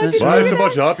 Yes, that's Why right. so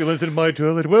much opulence in my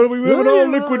toilet? Well, we have an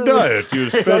all-liquid diet. You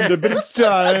spend a bit of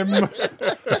time.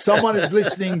 Someone is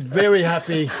listening very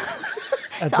happy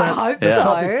at that. I hope The so.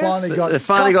 topic finally They got...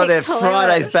 finally got their Gothic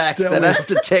Fridays toilet. back. They don't have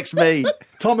to text me.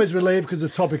 Tom is relieved because the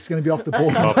topic's going to be off the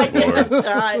board. Off the board. That's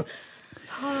right.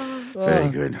 Very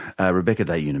good. Rebecca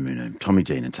Day Unamuno, Tommy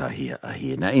Dean and Tahir are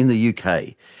here. Now, in the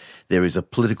UK, there is a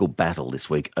political battle this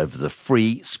week over the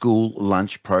free school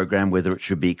lunch program, whether it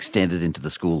should be extended into the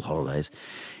school holidays.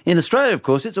 In Australia, of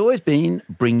course, it's always been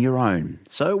bring your own.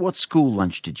 So what school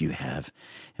lunch did you have?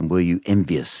 And were you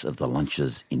envious of the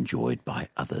lunches enjoyed by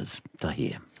others?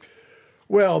 Tahir.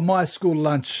 Well, my school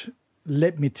lunch,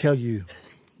 let me tell you,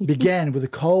 began with a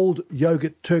cold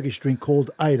yogurt Turkish drink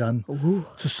called Ayran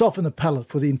to soften the palate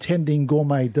for the intending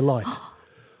gourmet delight,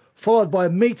 followed by a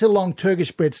metre-long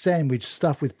Turkish bread sandwich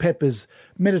stuffed with peppers,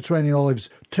 Mediterranean olives,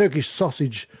 Turkish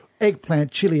sausage,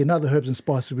 eggplant, chilli and other herbs and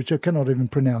spices, which I cannot even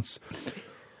pronounce.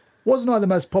 Wasn't I the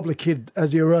most popular kid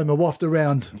as the aroma wafted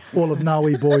around all of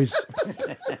Nawi boys?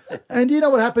 And you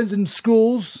know what happens in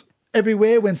schools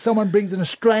everywhere when someone brings in a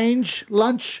strange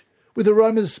lunch with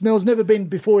aromas and smells never been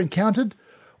before encountered?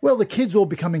 Well, the kids all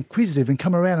become inquisitive and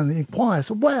come around and inquire.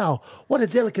 So, wow, what a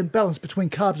delicate balance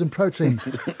between carbs and protein.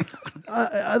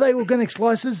 Are they organic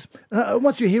slices?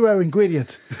 What's your hero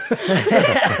ingredient? Are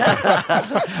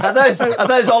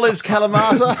those olives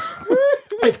Kalamata?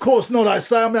 Of course not, I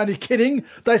say. I'm only kidding.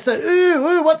 They say,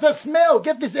 ooh, what's that smell?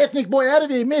 Get this ethnic boy out of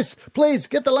here, miss. Please,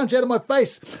 get the lunch out of my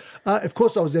face. Of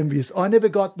course I was envious. I never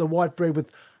got the white bread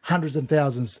with hundreds and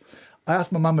thousands. I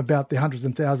asked my mum about the hundreds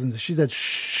and thousands. She said,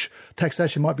 shh,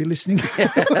 taxation might be listening.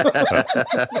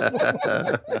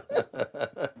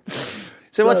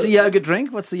 So what's the yogurt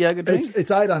drink? It's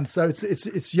Ayran. So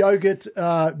it's yogurt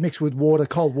mixed with water,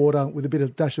 cold water, with a bit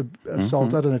of dash of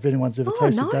salt. I don't know if anyone's ever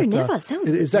tasted no, that. never. Sounds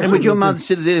it's And actually would your really mum good.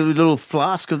 sit there with a little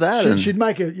flask of that? She'd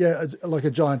make like a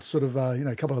giant sort of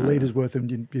a couple of litres worth, and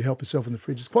you'd help yourself in the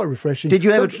fridge. It's quite refreshing. Did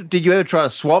you ever try to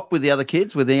swap with the other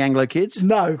kids, with the Anglo kids?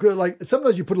 No, like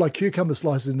sometimes you put like cucumber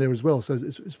slices in there as well, so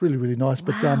it's really really nice.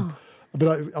 But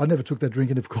I never took that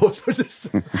drink in, of course. I just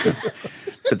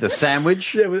But the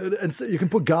sandwich? yeah, and so you can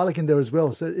put garlic in there as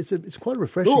well, so it's quite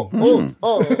refreshing. Hmm.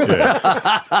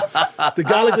 The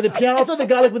garlic with the piano. I thought the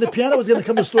garlic with the piano was going to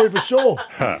come to the story for sure.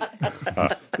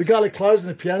 The garlic cloves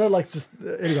and the piano,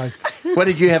 anyway. What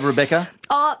did you have, Rebecca?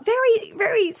 Very,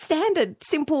 very standard,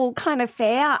 simple kind of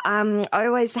fare. I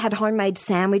always had homemade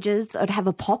sandwiches. I'd have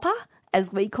a popper.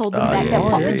 as we called them back then. yeah.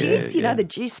 Pop the Yeah, juice, you yeah. know, the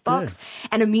juice box.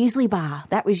 And a muesli bar.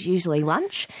 That was usually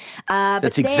lunch.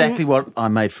 That's exactly what I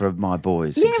made for my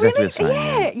boys. Yeah, exactly really? the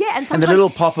same. Yeah. And And the sometimes little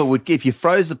popper would, if you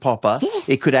froze the popper, Yes.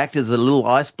 it could act as a little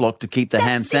ice block to keep the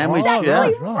ham sandwich. Exactly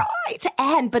Yeah. right.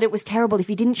 But it was terrible if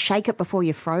you didn't shake it before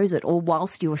you froze it, or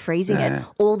whilst you were freezing it.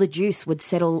 All the juice would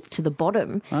settle to the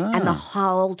bottom, and the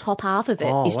whole top half of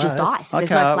it is just ice.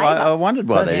 There's Okay, no flavour. I wondered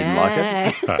why they didn't like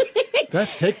it. Yeah.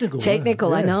 That's technical.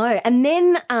 Technical, I Yeah. know. And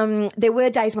then there were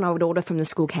days when I would order from the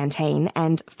school canteen,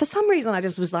 and for some reason I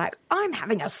just was like, I'm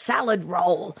having a salad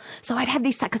roll. So I'd have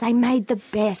this, because they made the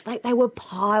best. They were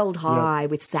piled high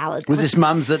with salad. Was this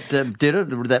mums that did it,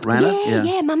 that ran it?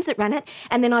 Yeah, mums that ran it.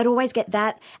 And then I'd always get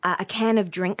that, a can of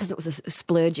drink, because it was a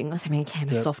splurging. I was having a can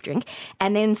of soft drink.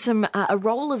 And then a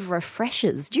roll of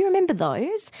refreshers. Do you remember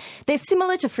those? They're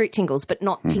similar to Fruit Tingles, but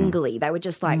not tingly. They were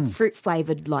just like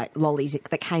fruit-flavoured like lollies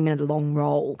that came in a long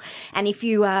roll. And if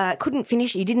you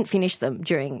you didn't finish them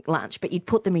during lunch, but you'd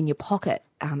put them in your pocket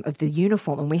of the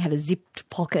uniform, and we had a zipped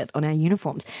pocket on our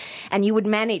uniforms, and I would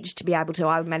manage to be able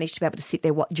to sit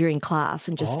there during class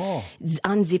and just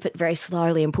unzip it very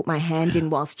slowly and put my hand in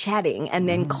whilst chatting, and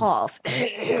then cough,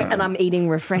 and I'm eating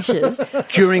refreshers.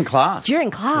 During class?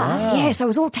 During class, yeah. So it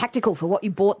was all tactical for what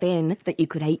you bought then that you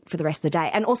could eat for the rest of the day.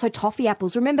 And also toffee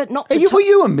apples. Remember, not the Were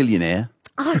you a millionaire?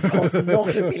 I was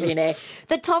not a millionaire.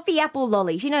 The toffee apple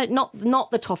lollies, not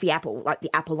the toffee apple, like the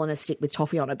apple on a stick with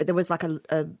toffee on it, but there was like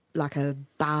a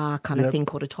bar kind of thing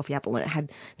called a toffee apple, and it had,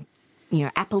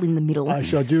 apple in the middle.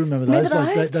 Actually, I do remember those.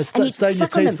 Remember those? That stay in your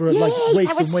teeth for like weeks they were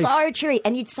and weeks. so chewy,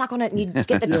 and you'd suck on it, and you'd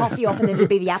get the toffee off, and then it'd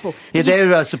be the apple. Yeah,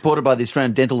 they're supported by the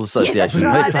Australian Dental Association.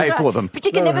 That's They pay for them. But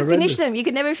you could never finish horrendous. them. You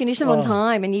could never finish them on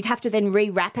time, and you'd have to then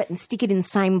re-wrap it and stick it in the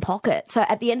same pocket. So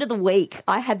at the end of the week,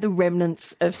 I had the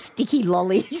remnants of sticky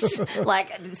lollies, like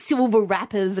silver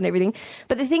wrappers and everything.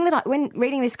 But the thing when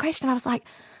reading this question, I was like,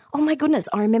 oh my goodness,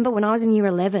 I remember when I was in year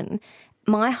 11,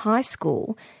 my high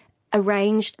school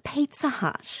arranged Pizza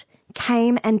Hut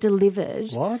came and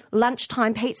delivered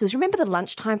lunchtime pizzas. Remember the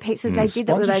lunchtime pizzas they did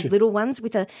that were those Sponsorship. little ones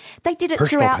they did it Personal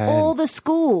throughout pan. all the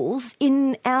schools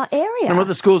in our area. And what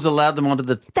the schools allowed them onto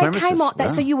the They premises? came on, Wow.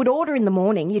 so you would order in the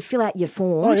morning, you'd fill out your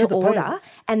form you to had to pay order it.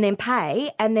 and then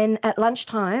pay, and then at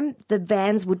lunchtime the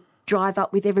vans would drive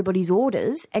up with everybody's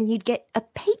orders and you'd get a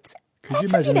pizza. Could you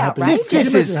That's a imagine bit it happening? outrageous. Could you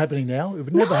This imagine is- it happening now? It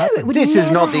would never No, happen. it would This is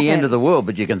never not the end happen. of the world,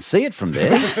 but you can see it from there.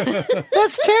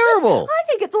 That's terrible. I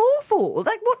think it's awful.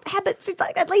 Like, what habits?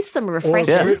 Like, at least some refreshers.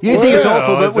 Yeah. You Well, think it's yeah,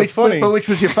 awful, it's funny. but which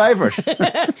was your favourite? Or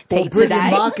Pizza brilliant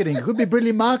day. marketing. It could be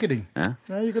brilliant marketing.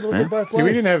 No, you got to look at both See,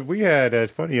 ways. we had,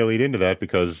 it's funny you lead into that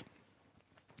because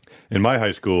in my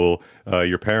high school,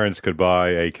 your parents could buy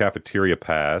a cafeteria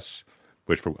pass,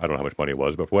 which I don't know how much money it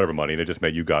was, but for whatever money, and it just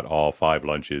meant you got all 5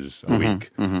 lunches a week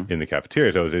in the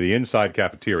cafeteria. So it was the inside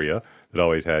cafeteria that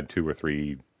always had 2 or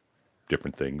 3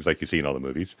 different things, like you see in all the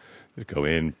movies. Just go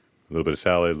in, a little bit of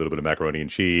salad, a little bit of macaroni and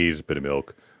cheese, a bit of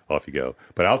milk, off you go.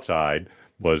 But outside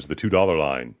was the $2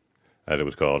 line, as it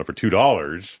was called. And for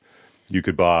 $2, you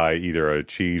could buy either a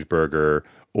cheeseburger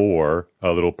or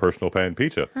a little personal pan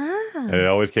pizza. And it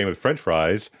always came with French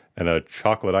fries and a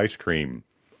chocolate ice cream.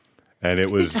 And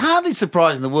it was... It's hardly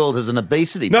surprising the world has an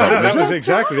obesity No, problem. that is it? was That's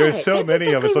exactly. right. There's so That's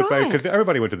many of us exactly look back right. because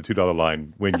everybody went to the $2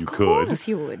 line when you could. Of course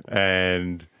you would.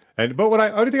 But what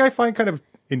I think I find kind of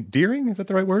endearing, is that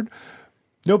the right word?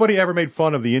 Nobody ever made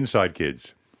fun of the inside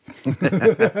kids. Like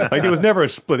there was never a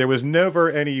split. There was never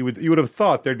any. You would have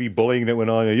thought there'd be bullying that went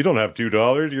on. You don't have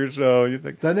 $2. You're so. You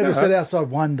think They never sat outside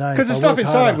one day. because the If I stuff work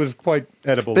inside harder. was quite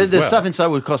edible. But as the well. stuff inside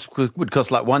would cost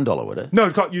like $1, would it? No,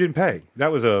 you didn't pay.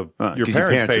 That was Oh, your 'cause your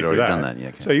parents parents paid had for already that. done that, yeah,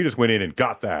 okay. So you just went in and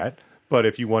got that. But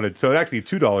if you wanted, so actually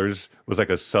 $2 was like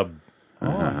a sub,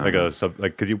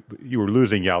 because you were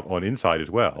losing out on inside as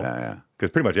well. Yeah.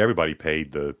 Because pretty much everybody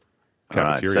paid the All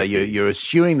right, cafeteria. so fee. you're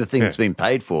eschewing the thing Yeah. that's been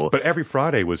paid for. But every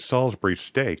Friday was Salisbury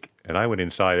steak, and I went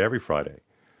inside every Friday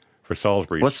for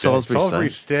Salisbury What's steak. Salisbury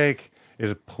steak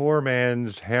is a poor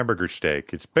man's hamburger steak.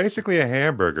 It's basically a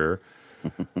hamburger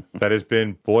that has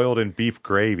been boiled in beef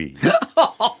gravy.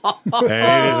 And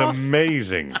it is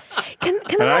amazing. Can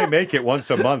And I I make it once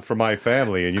a month for my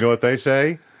family, and you know what they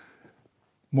say?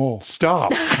 More.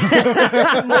 Stop.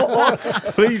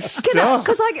 Please stop.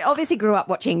 Because I obviously grew up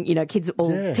watching, kids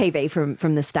all Yeah. TV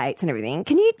from the States and everything.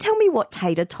 Can you tell me what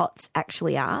tater tots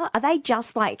actually are? Are they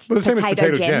just like Well, the same as potato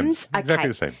potato gems? Exactly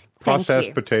the same. Thank Processed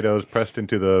you. potatoes pressed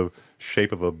into the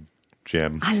shape of a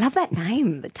gem. I love that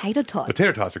name, the tater tot. The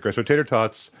tater tots are great. So tater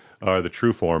tots are the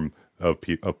true form of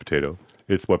potato.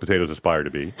 It's what potatoes aspire to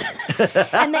be.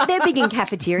 And they're big in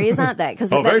cafeterias, aren't they? Because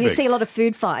very you big. see a lot of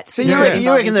food fights. So you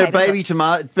reckon there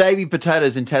are baby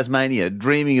potatoes in Tasmania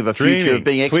dreaming of a future of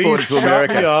being exported Please to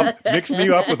America? Chop me up, mix me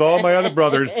up with all my other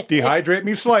brothers, dehydrate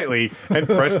me slightly, and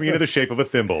press me into the shape of a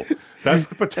thimble. That's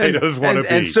what potatoes want to be.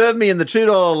 And serve me in the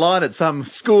 $2 line at some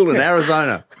school in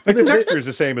Arizona. Like the texture is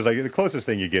the same as like the closest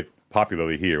thing you get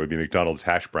popularly here would be McDonald's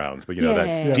hash browns, but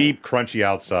that deep, crunchy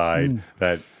outside,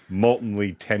 that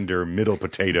moltenly tender middle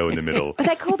potato in the middle. But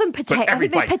they call them potato. I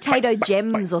think they're potato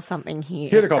gems or something here.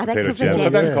 Here they're called Are they potato called gems.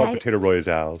 Sometimes they're called potato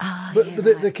royales.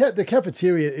 But the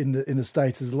cafeteria in the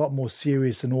States is a lot more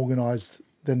serious and organised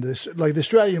than the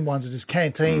Australian ones are just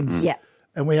canteens. Yeah.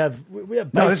 And we have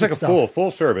basic No, it's like a stuff.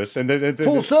 full service, and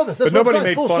Full service, that's but what nobody I'm saying,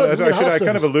 made full fun. service, we get I half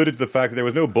kind of service. alluded to the fact that there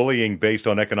was no bullying based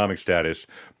on economic status,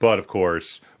 but of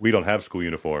course we don't have school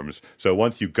uniforms. So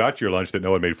once you got your lunch that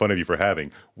no one made fun of you for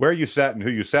having, where you sat and who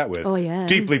you sat with,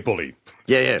 deeply bullied.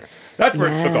 Yeah. That's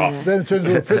where it took off. Then it turned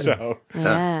into a prison. So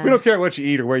we don't care what you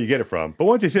eat or where you get it from, but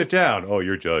once you sit down,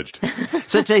 you're judged.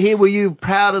 So Tahir, were you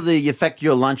proud of the fact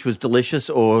your lunch was delicious,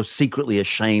 or secretly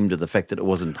ashamed of the fact that it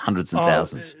wasn't hundreds and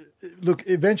thousands? Look,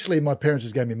 eventually my parents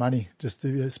just gave me money just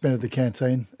to spend at the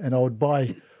canteen, and I would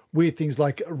buy weird things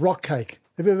like rock cake.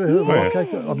 Have you ever heard of rock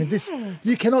cake? I mean,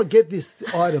 you cannot get this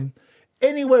item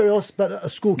anywhere else but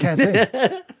a school canteen.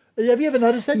 Have you ever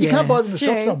noticed that? You can't buy them in the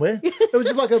shop somewhere. It was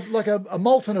just like a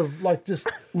molten of like just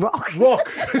rock.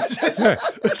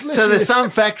 So there's some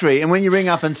factory, and when you ring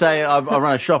up and say, I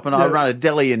run a shop and I run a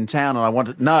deli in town and I want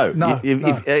it, no.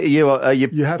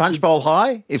 You have punch to- bowl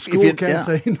high? school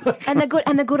canteen. And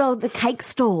the good old cake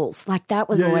stalls, like that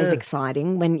was always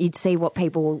exciting when you'd see what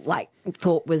people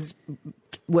thought was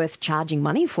worth charging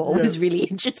money for. It was really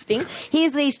interesting.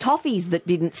 Here's these toffees that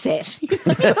didn't set.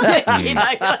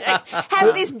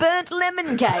 Have this burnt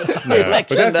lemon cake. But that's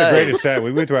the greatest sad.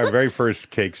 We went to our very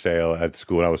first cake sale at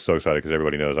school, and I was so excited because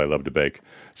everybody knows I love to bake.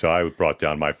 So I brought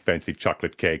down my fancy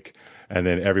chocolate cake, and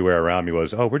then everywhere around me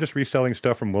was, we're just reselling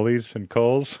stuff from Woolies and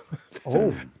Kohl's.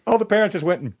 All the parents just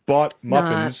went and bought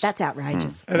muffins. That's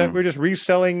outrageous. And then we're just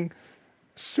reselling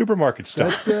supermarket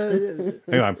stuff. Anyway,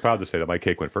 I'm proud to say that my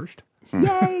cake went first.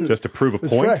 Yay! Just to prove a It's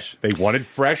point. fresh. They wanted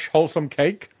fresh, wholesome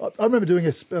cake. I remember doing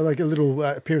a little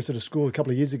appearance at a school a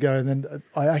couple of years ago, and then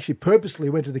I actually purposely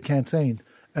went to the canteen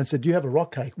and said, do you have a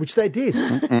rock cake? Which they did.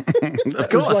 Of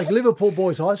It was like Liverpool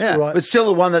Boys High School, right? But still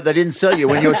the one that they didn't sell you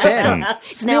when you were 10.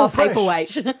 It's now a fresh.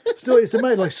 paperweight. Still, it's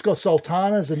made like it's got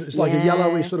sultanas and it's like a Yeah.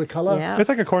 yellowy sort of colour. Yeah. It's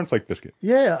like a cornflake biscuit.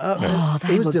 Yeah,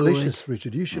 they it was were delicious,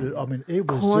 Richard. You should have. I mean, it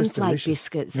was just Cornflake delicious.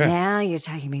 biscuits. Now you're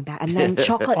taking me back. And then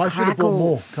chocolate I should have bought crackle.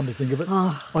 more. Come to think of it,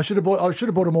 I should have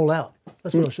bought them all out.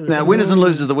 That's what I should have. Now, done. winners and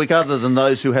losers of the week, other than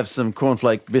those who have some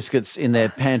cornflake biscuits in their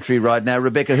pantry right now.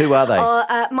 Rebecca, who are they?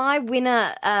 My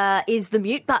winner is the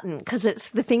mute button because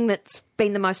it's the thing that's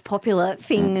been the most popular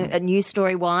thing news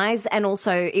story wise, and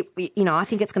also I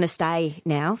think it's going to stay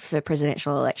now for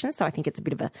presidential elections. So I think it's a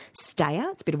bit of a stayer.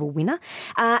 It's a bit of a winner.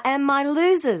 And my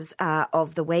losers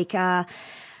of the week are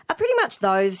pretty much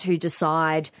those who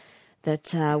decide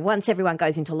that once everyone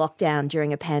goes into lockdown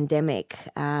during a pandemic,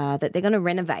 that they're going to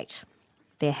renovate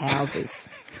their houses.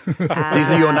 These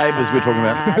are your neighbours we're talking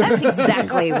about. That's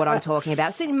exactly what I'm talking about.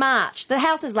 It's in March. The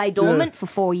houses lay dormant for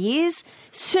 4 years.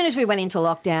 As soon as we went into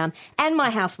lockdown, and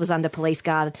my house was under police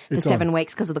guard for 7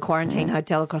 weeks because of the quarantine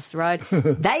hotel across the road,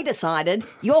 they decided,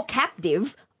 you're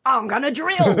captive, I'm going to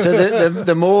drill. So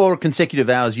the more consecutive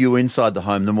hours you were inside the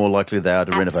home, the more likely they are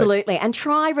to renovate. Absolutely. And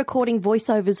try recording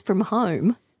voiceovers from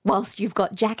home whilst you've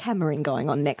got jackhammering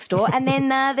going on next door. And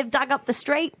then they've dug up the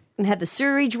street and had the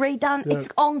sewerage redone. It's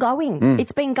ongoing.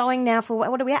 It's been going now for,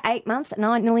 what are we at, 8 months?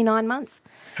 Nearly 9 months.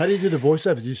 How do you do the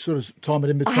voiceovers? You sort of time it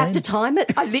in between? I have to time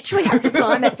it. I literally have to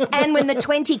time it. And when the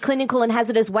 20 clinical and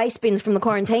hazardous waste bins from the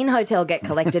quarantine hotel get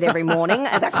collected every morning,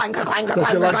 they're clang, clang, clang,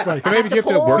 That's your lunch break. I Maybe you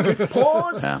have to work it.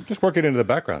 Pause. Just work it into the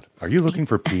background. Are you looking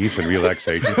for peace and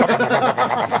relaxation?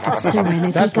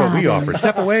 Serenity That's what we offer.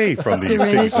 Step away from these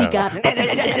Serenity sounds. Garden.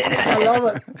 I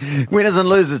love it. Winners and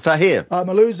losers, Tahir. My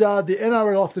loser, the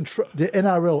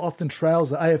NRL often trails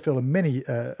the AFL in many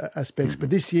aspects, but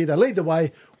this year they lead the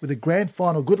way with a grand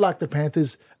final. Good luck, the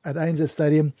Panthers, at ANZ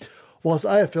Stadium. Whilst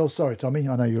AFL, sorry, Tommy,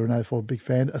 I know you're an AFL big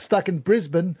fan, are stuck in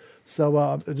Brisbane, so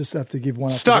I just have to give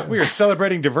one up. Stuck. We are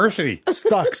celebrating diversity.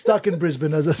 Stuck in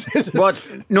Brisbane, as I said. What?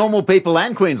 Normal people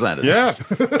and Queenslanders. Yeah.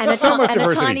 And a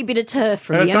diversity. tiny bit of turf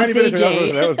from And the a tiny bit of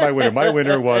MCG. that was my winner. My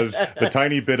winner was the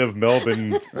tiny bit of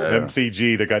Melbourne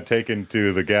MCG that got taken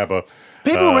to the Gabba.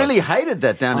 People really hated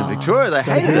that down in Victoria. They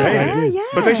hated it. Yeah.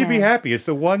 But they should be happy. It's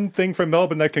the one thing from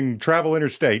Melbourne that can travel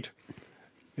interstate.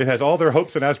 It has all their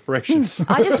hopes and aspirations.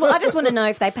 I just want to know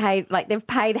if they paid, like they've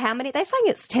paid how many? They're saying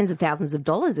it's tens of thousands of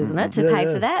dollars, isn't it, to pay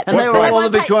for that? And they were all the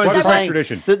Victorians were saying,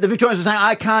 tradition? the Victorians were saying,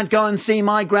 I can't go and see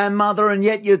my grandmother, and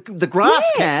yet the grass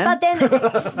can.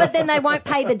 But then they won't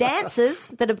pay the dancers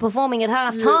that are performing at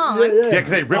half time. Yeah, because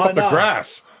they rip up the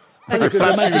grass. Put your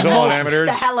flat shoes on, amateurs.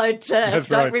 The hallowed turf. That's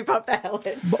Don't right. rip up the hallowed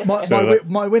turf.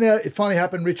 My winner, it finally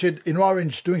happened, Richard, in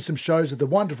Orange, doing some shows at the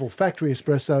wonderful Factory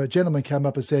Espresso. A gentleman came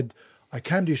up and said, I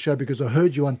came to your show because I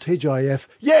heard you on TGIF.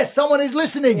 Yes, someone is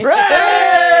listening.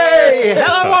 Hey!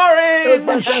 Hello,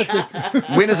 Orange! Fantastic.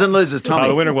 Winners and losers, Tommy.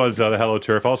 The winner was the Hello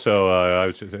Turf. Also,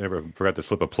 I never forgot to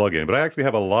slip a plug in, but I actually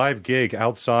have a live gig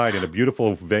outside in a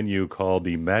beautiful venue called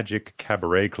the Magic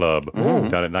Cabaret Club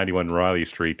down at 91 Riley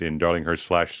Street in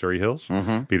Darlinghurst/Surrey Hills.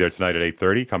 Be there tonight at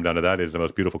 8:30. Come down to that. It is the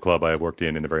most beautiful club I have worked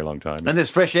in a very long time. And there's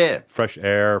fresh air. Fresh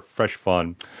air, fresh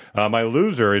fun. My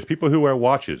loser is people who wear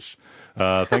watches.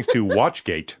 Thanks to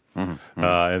Watchgate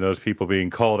and those people being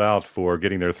called out for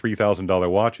getting their $3,000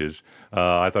 watches.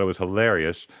 I thought it was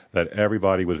hilarious that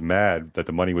everybody was mad that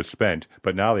the money was spent,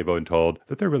 but now they've been told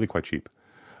that they're really quite cheap.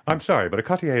 I'm sorry, but a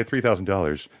Cartier at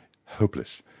 $3,000,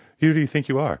 hopeless. Who do you think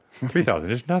you are?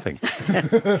 $3,000 is nothing.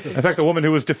 In fact, the woman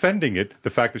who was defending it, the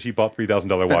fact that she bought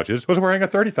 $3,000 watches, was wearing a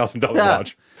 $30,000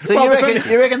 watch. So you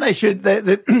reckon they should?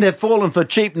 They've fallen for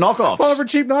cheap knockoffs. Fallen for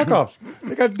cheap knockoffs.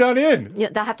 They got done in. Yeah,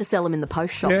 they'll have to sell them in the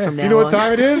post shop Yeah. from now You know what on.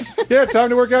 time it is? Yeah, time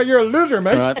to work out. You're a loser,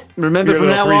 mate. All right. Remember, Your from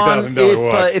little now on,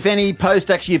 $3,000 watch. if any post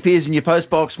actually appears in your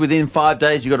post box within 5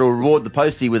 days, you've got to reward the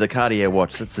postie with a Cartier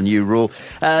watch. That's the new rule.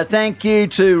 Thank you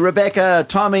to Rebecca,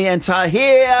 Tommy, and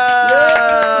Tahir.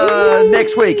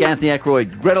 Next week, Anthony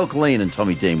Ackroyd, Gretel Colleen, and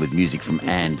Tommy Dean with music from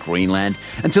Anne Greenland.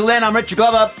 Until then, I'm Richard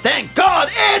Glover. Thank God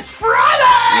it's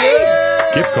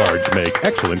Friday! Gift cards make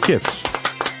excellent gifts.